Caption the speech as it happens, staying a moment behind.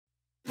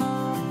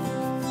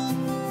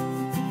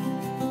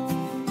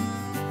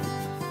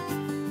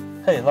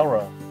Hey,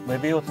 Laura, we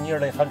viewed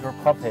nearly 100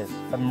 properties.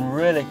 I'm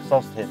really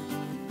exhausted.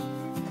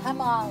 Come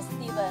on,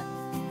 Steven.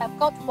 I've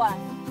got one.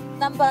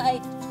 Number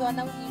 8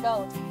 TOANUI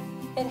Road.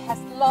 It has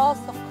lots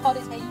of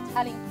quality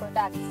Italian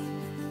products.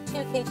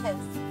 2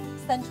 kitchens,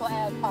 central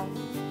aircon.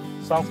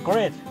 Sounds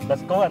great.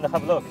 Let's go and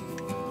have a look.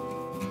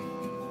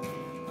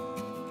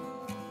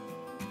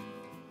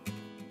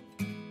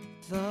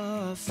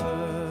 The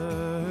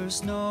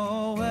first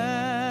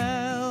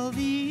Noel,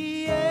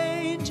 the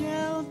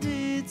angel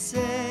did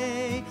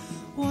say,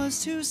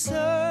 was to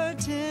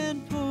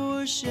certain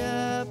poor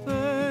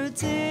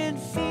shepherds in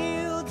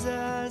fields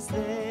as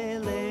they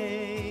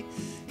lay,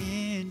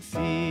 in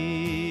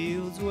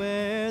fields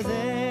where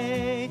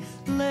they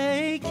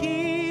lay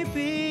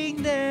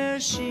keeping their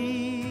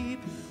sheep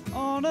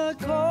on a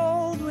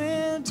cold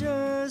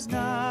winter's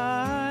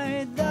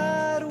night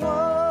that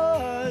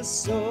was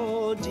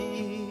so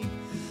deep.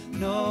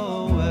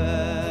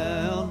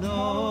 Noel,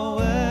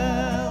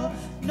 Noel,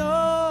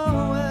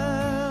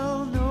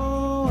 Noel,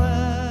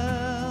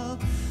 Noel,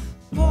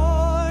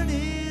 born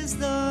is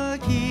the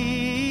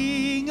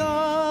King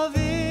of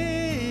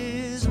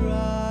Israel.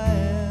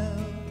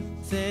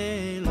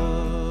 They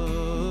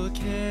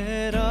looked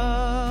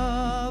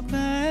up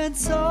and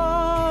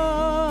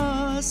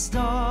saw a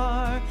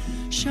star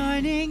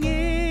shining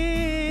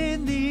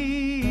in the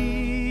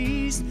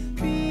east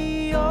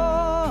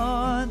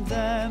beyond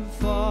them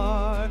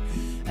far.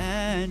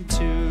 And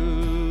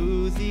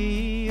to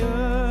the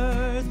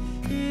earth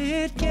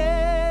it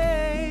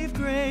gave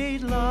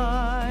great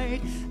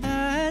light,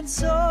 and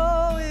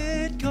so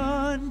it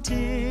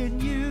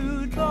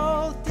continued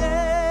both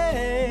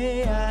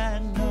day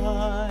and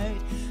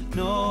night.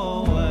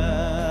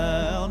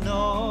 Noel,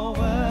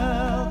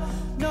 Noel,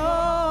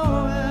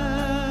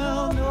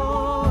 Noel,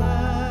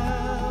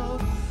 Noel,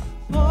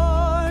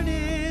 born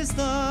is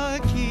the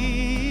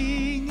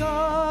King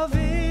of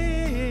Israel.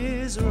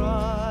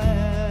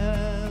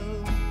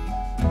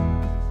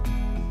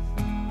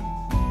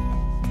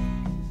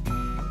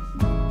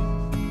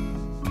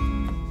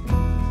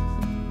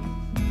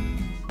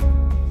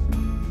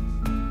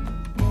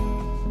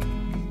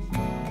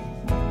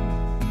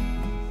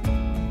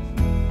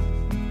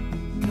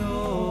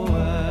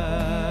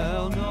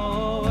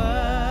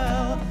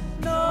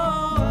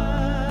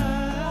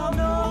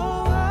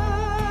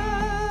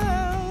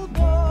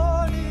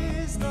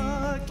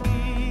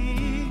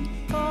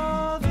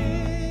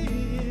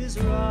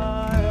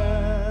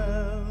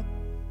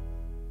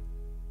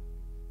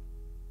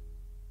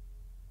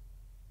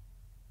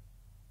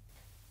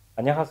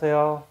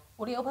 안녕하세요.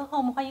 우리 오픈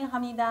홈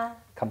환영합니다.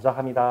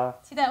 감사합니다.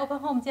期待오픈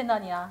홈见到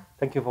你啊。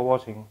 Thank you for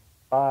watching.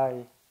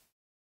 Bye.